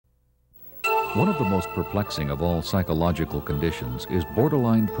One of the most perplexing of all psychological conditions is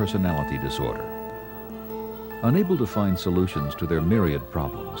borderline personality disorder. Unable to find solutions to their myriad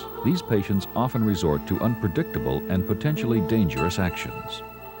problems, these patients often resort to unpredictable and potentially dangerous actions.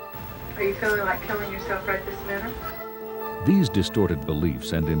 Are you feeling like killing yourself right this minute? These distorted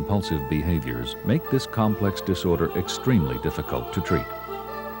beliefs and impulsive behaviors make this complex disorder extremely difficult to treat.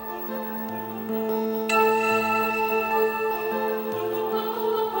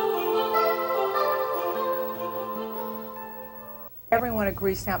 Everyone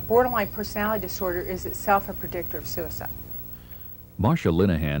agrees now, borderline personality disorder is itself a predictor of suicide. Marsha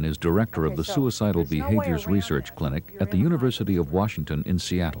Linehan is director of the so Suicidal there's no way Behaviors around Research this. Clinic You're at the in the University of hospital. Washington in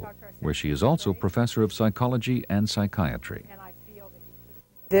Seattle, where she is also professor of psychology and psychiatry. And I feel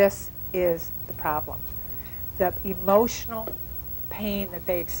that this is the problem. The emotional pain that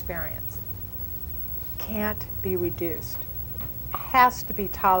they experience can't be reduced, has to be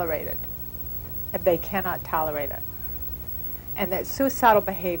tolerated, and they cannot tolerate it. And that suicidal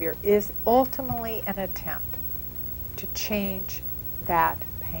behavior is ultimately an attempt to change that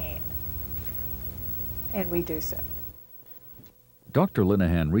pain and reduce it. Dr.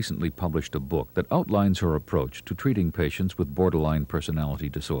 Linehan recently published a book that outlines her approach to treating patients with borderline personality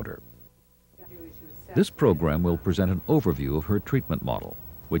disorder. This program will present an overview of her treatment model,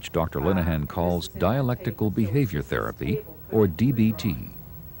 which Dr. Linehan calls dialectical behavior therapy, or DBT.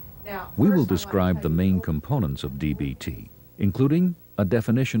 We will describe the main components of DBT, including a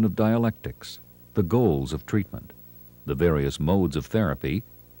definition of dialectics, the goals of treatment, the various modes of therapy,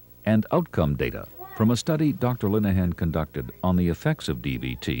 and outcome data from a study Dr. Linehan conducted on the effects of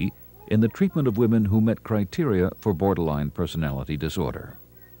DBT in the treatment of women who met criteria for borderline personality disorder.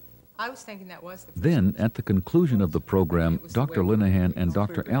 I was thinking that was the Then, at the conclusion of the program, Dr. Linehan and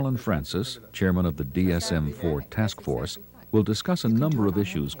Dr. Alan Francis, chairman of the DSM-4 task force, will discuss a number of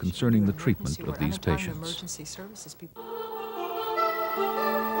issues concerning the treatment of these patients.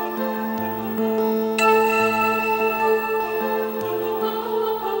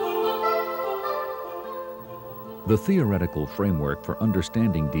 The theoretical framework for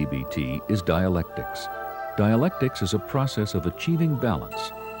understanding DBT is dialectics. Dialectics is a process of achieving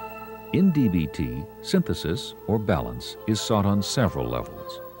balance. In DBT, synthesis, or balance, is sought on several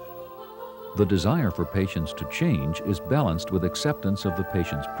levels. The desire for patients to change is balanced with acceptance of the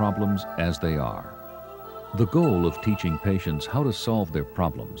patient's problems as they are. The goal of teaching patients how to solve their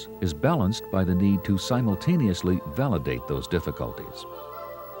problems is balanced by the need to simultaneously validate those difficulties.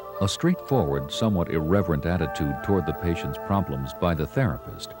 A straightforward, somewhat irreverent attitude toward the patient's problems by the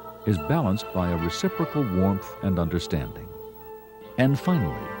therapist is balanced by a reciprocal warmth and understanding. And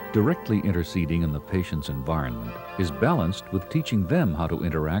finally, directly interceding in the patient's environment is balanced with teaching them how to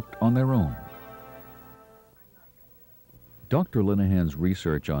interact on their own. Dr. Linehan's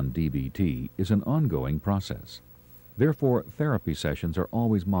research on DBT is an ongoing process. Therefore, therapy sessions are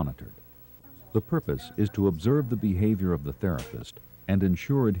always monitored. The purpose is to observe the behavior of the therapist and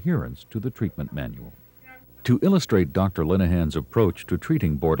ensure adherence to the treatment manual. To illustrate Dr. Linehan's approach to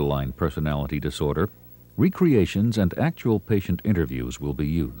treating borderline personality disorder, recreations and actual patient interviews will be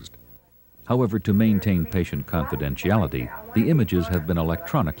used. However, to maintain patient confidentiality, the images have been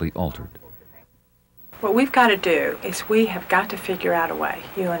electronically altered. What we've got to do is we have got to figure out a way,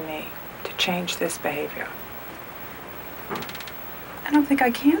 you and me, to change this behavior. I don't think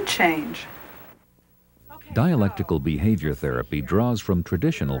I can change. Dialectical behavior therapy draws from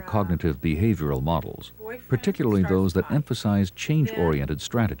traditional cognitive behavioral models, particularly those that emphasize change-oriented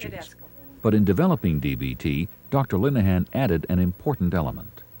strategies. But in developing DBT, Dr. Linehan added an important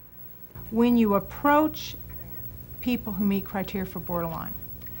element. When you approach people who meet criteria for borderline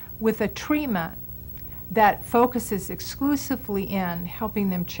with a treatment that focuses exclusively in helping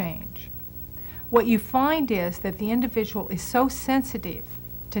them change, what you find is that the individual is so sensitive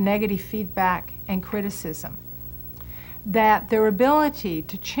to negative feedback and criticism that their ability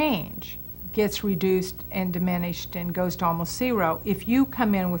to change gets reduced and diminished and goes to almost zero if you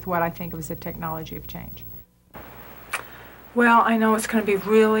come in with what I think of as a technology of change. Well, I know it's going to be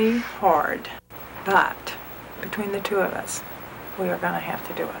really hard, but between the two of us, we are going to have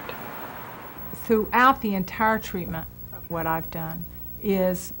to do it. Throughout the entire treatment, what I've done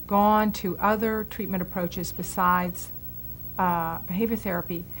is gone to other treatment approaches besides behavior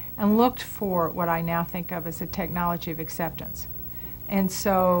therapy and looked for what I now think of as a technology of acceptance. And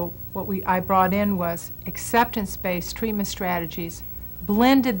so what I brought in was acceptance-based treatment strategies,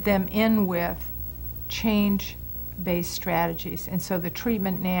 blended them in with change-based strategies. And so the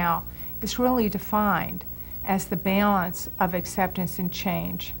treatment now is really defined as the balance of acceptance and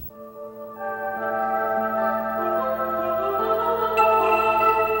change.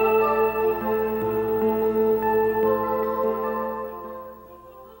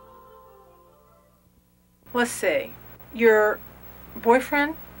 let's see, your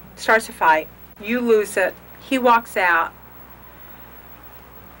boyfriend starts a fight, you lose it, he walks out,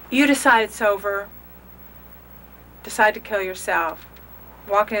 you decide it's over, decide to kill yourself,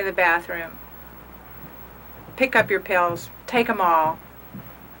 walk into the bathroom, pick up your pills, take them all,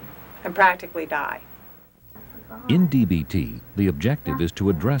 and practically die. In DBT, the objective is to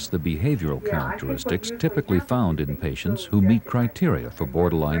address the behavioral characteristics typically found in patients who meet criteria for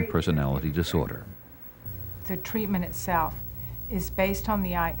borderline personality disorder. The treatment itself is based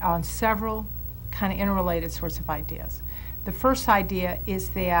on several kind of interrelated sorts of ideas. The first idea is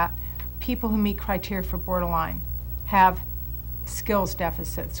that people who meet criteria for borderline have skills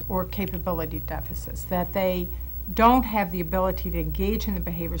deficits or capability deficits, that they don't have the ability to engage in the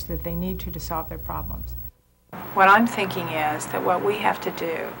behaviors that they need to solve their problems. What I'm thinking is that what we have to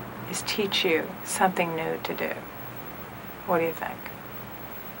do is teach you something new to do. What do you think?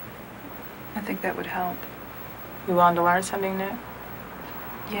 I think that would help. You willing to learn something new?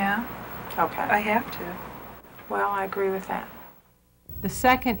 Yeah, Okay. I have to. Well, I agree with that. The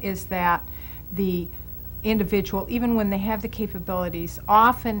second is that the individual, even when they have the capabilities,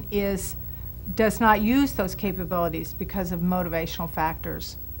 often does not use those capabilities because of motivational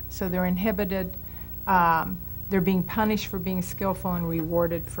factors. So they're inhibited, they're being punished for being skillful and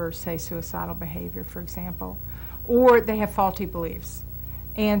rewarded for, say, suicidal behavior, for example, or they have faulty beliefs.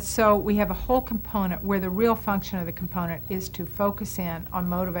 And so we have a whole component where the real function of the component is to focus in on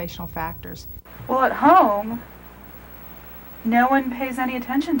motivational factors. Well, at home, no one pays any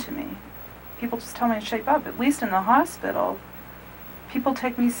attention to me. People just tell me to shape up. At least in the hospital, people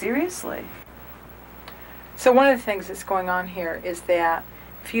take me seriously. So one of the things that's going on here is that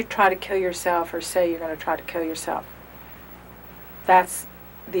if you try to kill yourself or say you're going to try to kill yourself, that's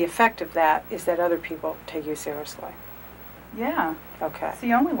the effect of that is that other people take you seriously. Yeah. Okay. It's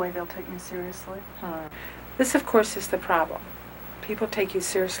the only way they'll take me seriously. This, of course, is the problem. People take you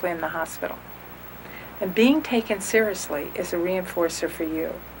seriously in the hospital. And being taken seriously is a reinforcer for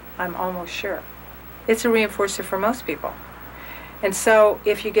you, I'm almost sure. It's a reinforcer for most people. And so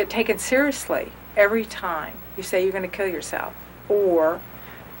if you get taken seriously every time you say you're going to kill yourself, or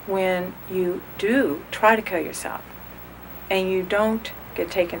when you do try to kill yourself and you don't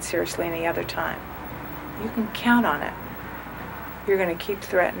get taken seriously any other time, you can count on it. You're going to keep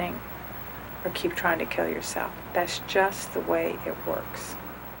threatening or keep trying to kill yourself. That's just the way it works.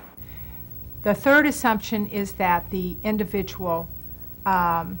 The third assumption is that the individual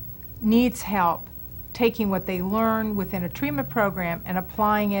needs help taking what they learn within a treatment program and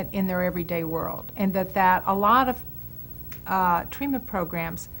applying it in their everyday world, and that a lot of treatment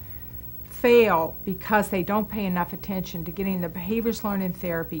programs fail because they don't pay enough attention to getting the behaviors learned in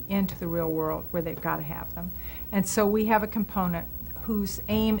therapy into the real world where they've got to have them. And so we have a component whose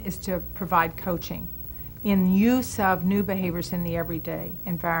aim is to provide coaching in use of new behaviors in the everyday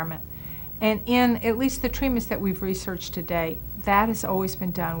environment. And in at least the treatments that we've researched today, that has always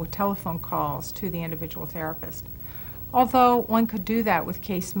been done with telephone calls to the individual therapist. Although one could do that with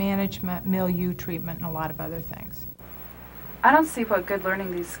case management, milieu treatment, and a lot of other things. I don't see what good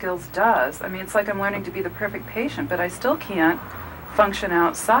learning these skills does. I mean, it's like I'm learning to be the perfect patient, but I still can't function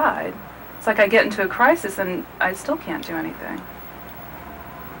outside. It's like I get into a crisis and I still can't do anything.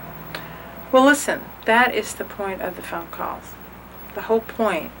 Well, listen, that is the point of the phone calls. The whole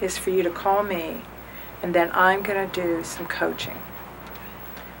point is for you to call me, and then I'm going to do some coaching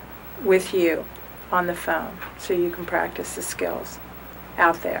with you on the phone so you can practice the skills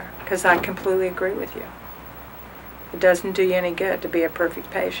out there, because I completely agree with you. It doesn't do you any good to be a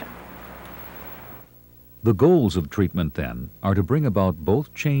perfect patient. The goals of treatment, then, are to bring about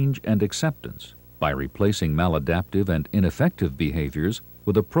both change and acceptance by replacing maladaptive and ineffective behaviors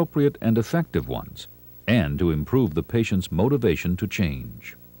with appropriate and effective ones, and to improve the patient's motivation to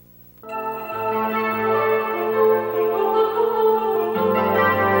change.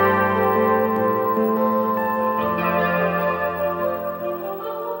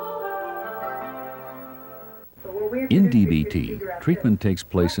 In DBT, treatment takes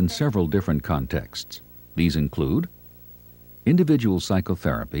place in several different contexts. These include individual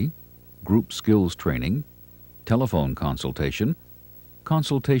psychotherapy, group skills training, telephone consultation,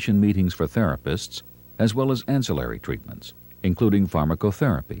 consultation meetings for therapists, as well as ancillary treatments, including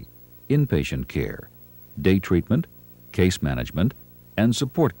pharmacotherapy, inpatient care, day treatment, case management, and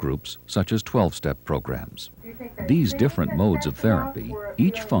support groups such as 12-step programs. These different modes of therapy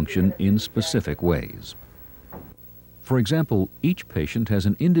each function in specific ways. For example, each patient has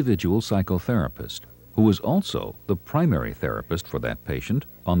an individual psychotherapist who is also the primary therapist for that patient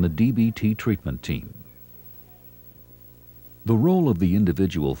on the DBT treatment team. The role of the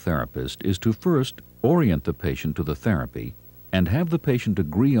individual therapist is to first orient the patient to the therapy and have the patient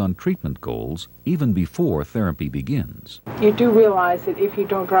agree on treatment goals even before therapy begins. You do realize that if you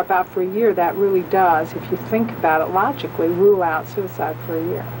don't drop out for a year, that really does, if you think about it logically, rule out suicide for a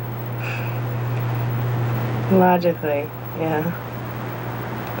year. Logically,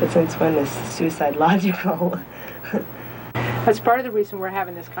 yeah. But since when is suicide logical? That's part of the reason we're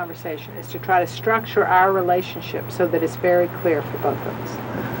having this conversation, is to try to structure our relationship so that it's very clear for both of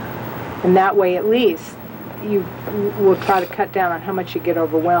us. And that way, at least, you will try to cut down on how much you get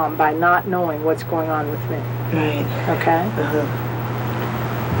overwhelmed by not knowing what's going on with me. Right. Okay?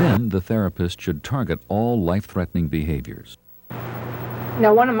 Then the therapist should target all life-threatening behaviors.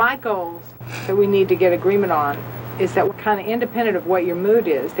 Now, one of my goals that we need to get agreement on is that, kind of independent of what your mood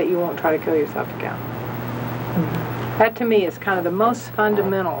is, that you won't try to kill yourself again. That, to me, is kind of the most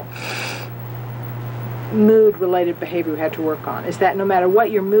fundamental mood-related behavior we have to work on, is that no matter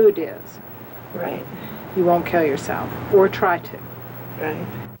what your mood is, Right. you won't kill yourself, or try to. Right.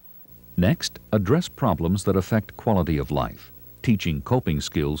 Next, address problems that affect quality of life, teaching coping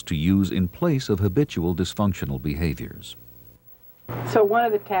skills to use in place of habitual dysfunctional behaviors. So one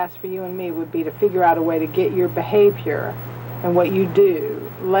of the tasks for you and me would be to figure out a way to get your behavior and what you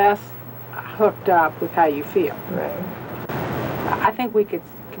do less hooked up with how you feel. Right. I think we could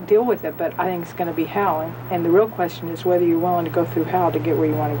deal with it, but I think it's going to be hell. And the real question is whether you're willing to go through hell to get where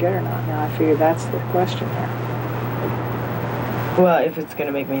you want to get or not. Now, I figure that's the question here. Well, if it's going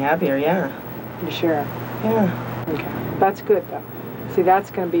to make me happier, yeah. You sure? Yeah. Okay. That's good, though. See,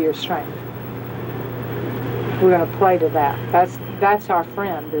 that's going to be your strength. We're going to play to that. That's our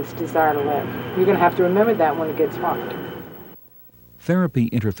friend, this desire to live. You're going to have to remember that when it gets hard. Therapy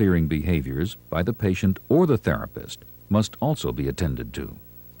interfering behaviors by the patient or the therapist must also be attended to.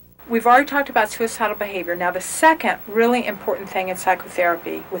 We've already talked about suicidal behavior. Now, the second really important thing in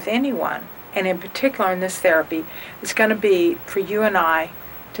psychotherapy with anyone, and in particular in this therapy, is going to be for you and I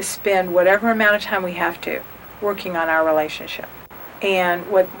to spend whatever amount of time we have to working on our relationship. And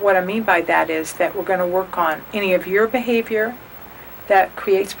what I mean by that is that we're going to work on any of your behavior that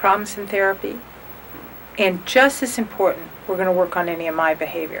creates problems in therapy. And just as important, we're going to work on any of my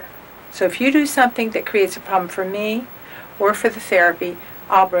behavior. So if you do something that creates a problem for me or for the therapy,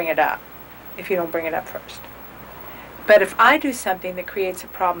 I'll bring it up if you don't bring it up first. But if I do something that creates a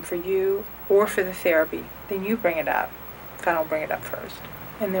problem for you or for the therapy, then you bring it up if I don't bring it up first.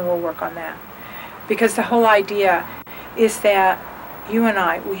 And then we'll work on that. Because the whole idea is that you and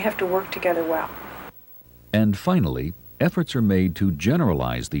I, we have to work together well. And finally, efforts are made to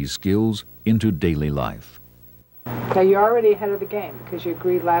generalize these skills into daily life. Now, you're already ahead of the game because you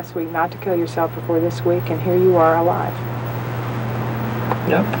agreed last week not to kill yourself before this week, and here you are alive.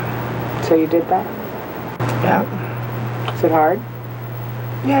 Yep. So you did that? Yep. Is it hard?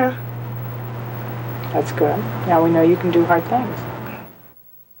 Yeah. That's good. Now we know you can do hard things.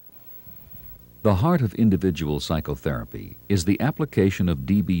 The heart of individual psychotherapy is the application of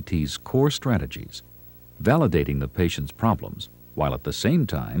DBT's core strategies, validating the patient's problems, while at the same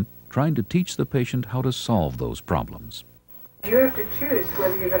time trying to teach the patient how to solve those problems. You have to choose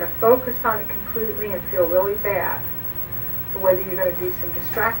whether you're going to focus on it completely and feel really bad, or whether you're going to do some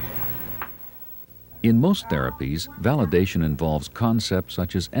distraction. In most therapies, validation involves concepts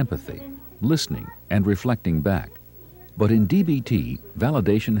such as empathy, listening, and reflecting back. But in DBT,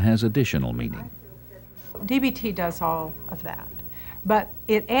 validation has additional meaning. DBT does all of that, but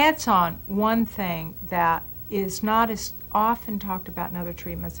it adds on one thing that is not as often talked about in other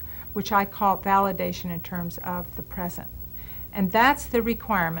treatments, which I call validation in terms of the present. And that's the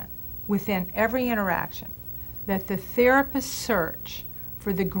requirement within every interaction, that the therapist search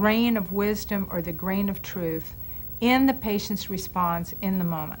for the grain of wisdom or the grain of truth in the patient's response in the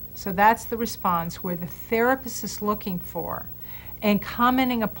moment. So that's the response where the therapist is looking for and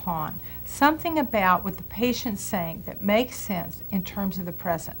commenting upon something about what the patient's saying that makes sense in terms of the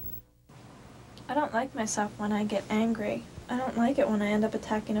present. I don't like myself when I get angry. I don't like it when I end up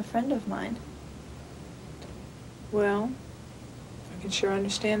attacking a friend of mine. Well, I can sure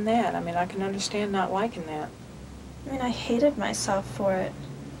understand that. I mean, I can understand not liking that. I mean, I hated myself for it.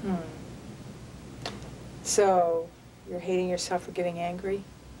 So, you're hating yourself for getting angry?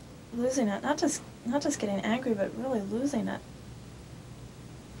 Losing it. Not just getting angry, but really losing it.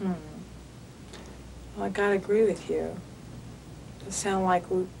 Well, I gotta agree with you. It sounds like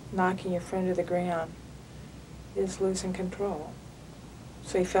knocking your friend to the ground is losing control.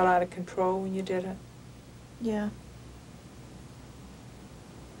 So you felt out of control when you did it? Yeah.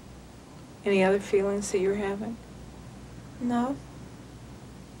 Any other feelings that you're having? No.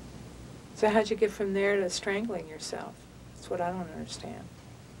 So how'd you get from there to strangling yourself? That's what I don't understand.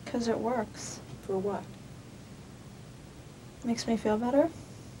 'Cause it works. For what? Makes me feel better.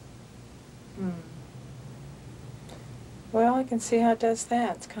 Well, I can see how it does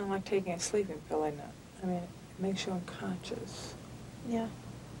that. It's kind of like taking a sleeping pill, isn't it? I mean, it makes you unconscious. Yeah.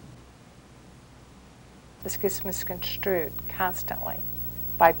 This gets misconstrued constantly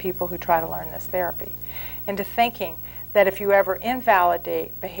by people who try to learn this therapy into thinking that if you ever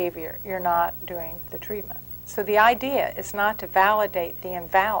invalidate behavior, you're not doing the treatment. So the idea is not to validate the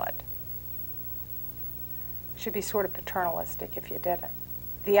invalid. It should be sort of paternalistic if you didn't.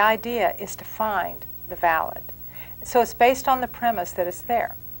 The idea is to find the valid. So it's based on the premise that it's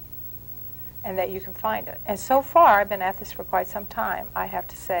there and that you can find it. And so far, I've been at this for quite some time, I have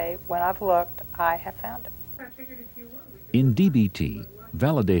to say, when I've looked, I have found it. In DBT,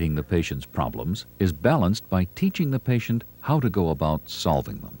 validating the patient's problems is balanced by teaching the patient how to go about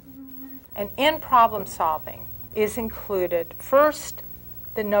solving them. And in problem solving is included, first,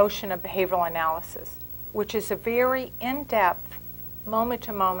 the notion of behavioral analysis, which is a very in-depth,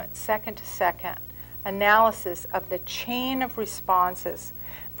 moment-to-moment, second-to-second analysis of the chain of responses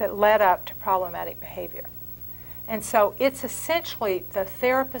that led up to problematic behavior. And so it's essentially the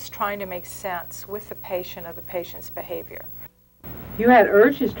therapist trying to make sense with the patient of the patient's behavior. You had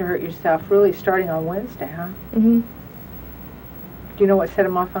urges to hurt yourself really starting on Wednesday, huh? Mm-hmm. Do you know what set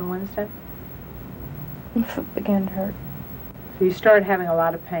them off on Wednesday? It began to hurt. So you started having a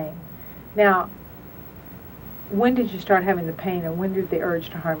lot of pain. Now, when did you start having the pain, and when did the urge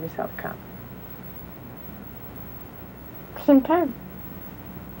to harm yourself come? Same time.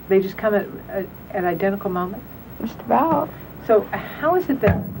 They just come at identical moments? Just about. So how is it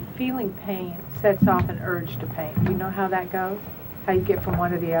that feeling pain sets off an urge to pain? Do you know how that goes? How you get from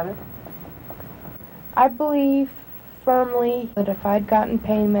one to the other? I believe firmly that if I'd gotten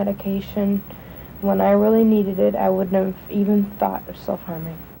pain medication when I really needed it, I wouldn't have even thought of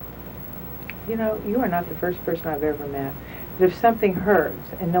self-harming. You know, you are not the first person I've ever met that if something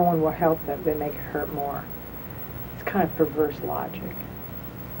hurts and no one will help them, they make it hurt more. It's kind of perverse logic.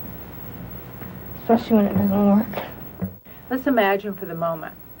 Especially when it doesn't work. Let's imagine for the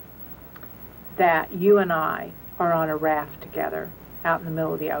moment that you and I are on a raft together out in the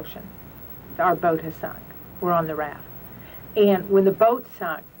middle of the ocean. Our boat has sunk. We're on the raft. And when the boat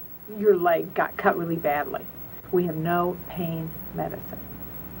sunk, your leg got cut really badly. We have no pain medicine.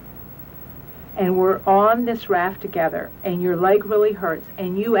 And we're on this raft together, and your leg really hurts,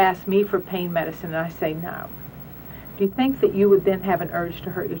 and you ask me for pain medicine, and I say no. Do you think that you would then have an urge to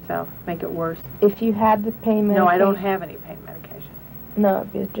hurt yourself, make it worse? If you had the pain medication... No, I don't have any pain medication. No,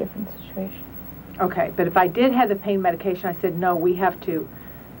 it'd be a different situation. Okay, but if I did have the pain medication, I said, no, we have to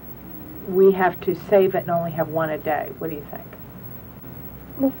save it and only have one a day. What do you think?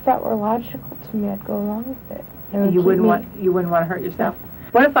 Well, if that were logical to me, I'd go along with it. You wouldn't want to hurt yourself?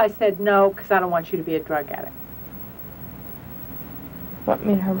 What if I said no, because I don't want you to be a drug addict? Want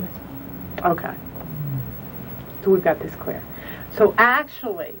me to hurt myself? Okay. So we've got this clear. So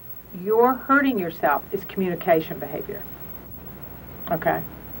actually, your hurting yourself is communication behavior. Okay?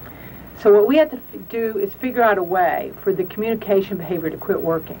 So what we have to do is figure out a way for the communication behavior to quit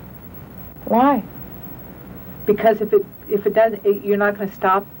working. Why? Because if it doesn't, you're not going to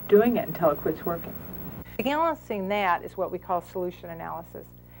stop doing it until it quits working. Balancing that is what we call solution analysis.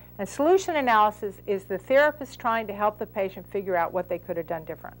 And solution analysis is the therapist trying to help the patient figure out what they could have done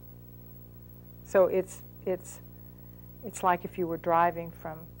different. So it's like if you were driving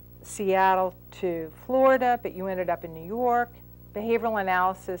from Seattle to Florida, but you ended up in New York. Behavioral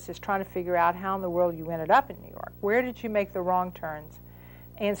analysis is trying to figure out how in the world you ended up in New York. Where did you make the wrong turns?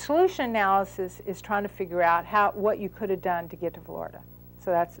 And solution analysis is trying to figure out what you could have done to get to Florida. So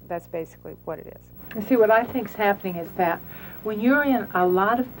that's basically what it is. You see, what I think is happening is that when you're in a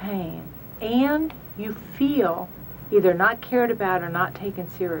lot of pain and you feel either not cared about or not taken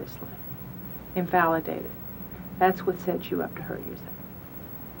seriously, invalidated, that's what sets you up to hurt yourself.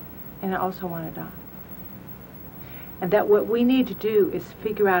 And I also want to die. And that what we need to do is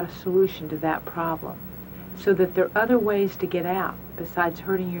figure out a solution to that problem so that there are other ways to get out besides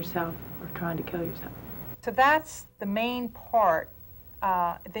hurting yourself or trying to kill yourself. So that's the main part.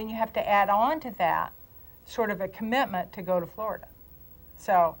 Then you have to add on to that sort of a commitment to go to Florida.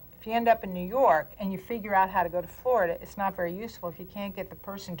 So if you end up in New York and you figure out how to go to Florida, it's not very useful if you can't get the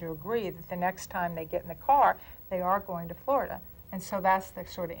person to agree that the next time they get in the car, they are going to Florida. And so that's the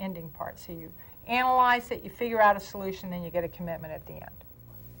sort of ending part. So you analyze it, you figure out a solution, then you get a commitment at the end.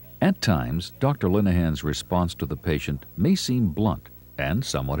 At times, Dr. Linehan's response to the patient may seem blunt and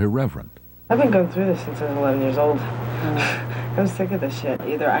somewhat irreverent. I've been going through this since I was 11 years old. I'm sick of this shit.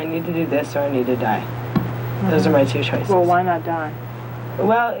 Either I need to do this or I need to die. Those are my two choices. Well, why not die?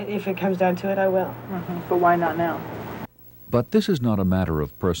 Well, if it comes down to it, I will. But why not now? But this is not a matter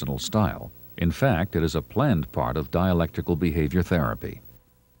of personal style. In fact, it is a planned part of dialectical behavior therapy.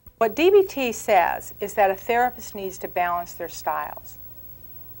 What DBT says is that a therapist needs to balance their styles,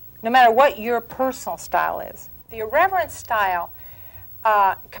 no matter what your personal style is. The irreverent style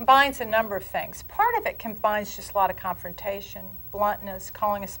combines a number of things. Part of it combines just a lot of confrontation, bluntness,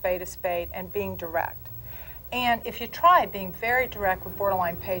 calling a spade, and being direct. And if you try being very direct with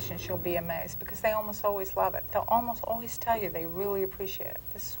borderline patients, you'll be amazed, because they almost always love it. They'll almost always tell you they really appreciate it.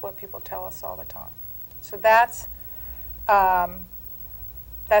 This is what people tell us all the time. So that's the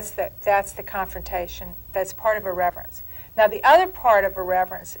confrontation. That's part of irreverence. Now, the other part of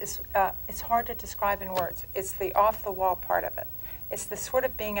irreverence is, it's hard to describe in words. It's the off-the-wall part of it. It's the sort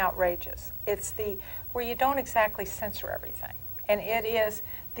of being outrageous. It's the where you don't exactly censor everything. And it is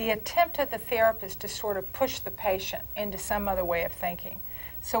the attempt of the therapist to sort of push the patient into some other way of thinking.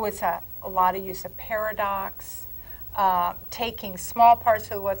 So it's a lot of use of paradox, taking small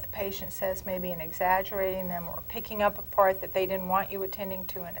parts of what the patient says maybe and exaggerating them, or picking up a part that they didn't want you attending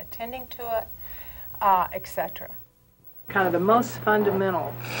to and attending to it, etc. Kind of the most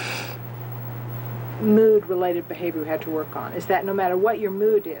fundamental mood-related behavior we have to work on is that no matter what your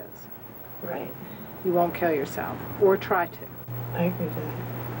mood is, Right. you won't kill yourself, or try to. I agree with that.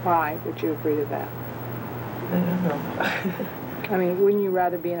 Why would you agree to that? I don't know. I mean, wouldn't you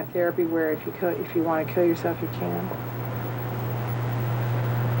rather be in a therapy where if you want to kill yourself, you can?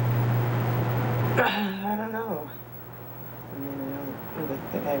 I don't know. I mean,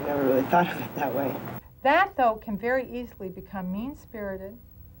 I've never really thought of it that way. That, though, can very easily become mean-spirited,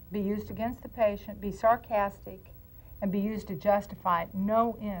 be used against the patient, be sarcastic, and be used to justify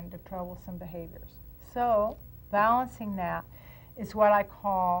no end of troublesome behaviors. So, balancing that is what I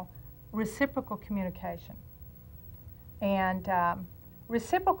call reciprocal communication. And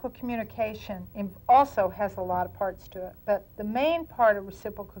reciprocal communication also has a lot of parts to it, but the main part of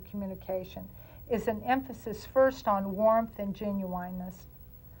reciprocal communication is an emphasis first on warmth and genuineness,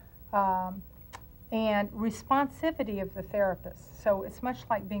 and responsivity of the therapist. So it's much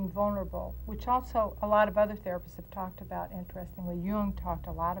like being vulnerable, which also a lot of other therapists have talked about, interestingly. Jung talked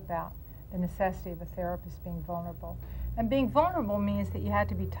a lot about the necessity of a therapist being vulnerable. And being vulnerable means that you had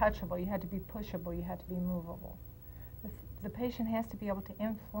to be touchable, you had to be pushable, you had to be movable. The patient has to be able to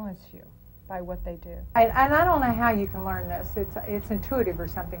influence you by what they do. And I don't know how you can learn this. It's intuitive or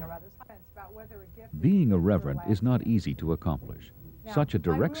something or other. It's about whether a gift Being irreverent is not easy to accomplish. Such a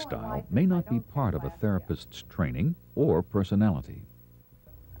direct style may not be part of a therapist's training or personality.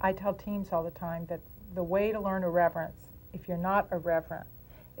 I tell teams all the time that the way to learn irreverence, if you're not irreverent,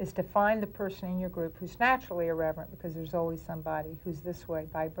 is to find the person in your group who's naturally irreverent, because there's always somebody who's this way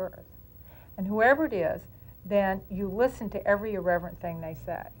by birth. And whoever it is, then you listen to every irreverent thing they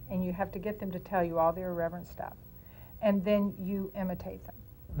say, and you have to get them to tell you all the irreverent stuff, and then you imitate them.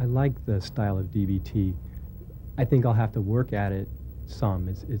 I like the style of DBT. I think I'll have to work at it some.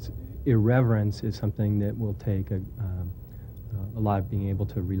 It's irreverence is something that will take a lot of being able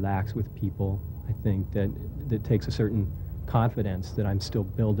to relax with people. I think that takes a certain confidence that I'm still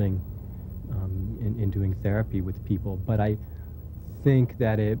building in doing therapy with people. But I think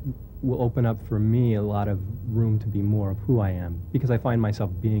that it will open up for me a lot of room to be more of who I am, because I find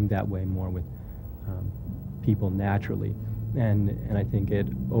myself being that way more with people naturally. And I think it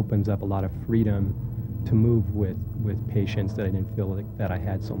opens up a lot of freedom to move with patients that I didn't feel like that I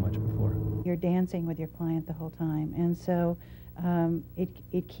had so much before. You're dancing with your client the whole time, and so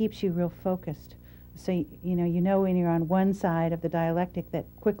it keeps you real focused. So you know when you're on one side of the dialectic that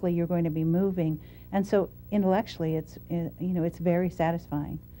quickly you're going to be moving, and so intellectually it's very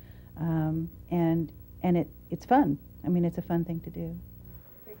satisfying, and it's fun. I mean, it's a fun thing to do.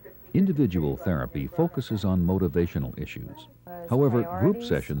 Individual therapy focuses on motivational issues. However, group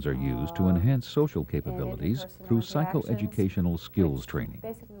sessions are used to enhance social capabilities through psychoeducational skills training.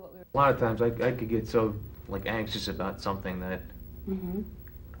 A lot of times I could get so anxious about something that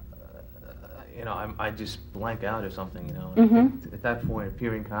I just blank out or something. At that point,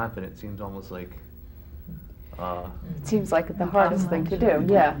 appearing confident seems almost like it seems like the hardest thing to do.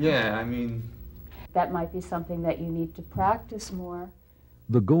 Yeah, I mean, that might be something that you need to practice more.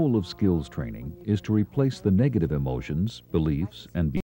 The goal of skills training is to replace the negative emotions, beliefs, and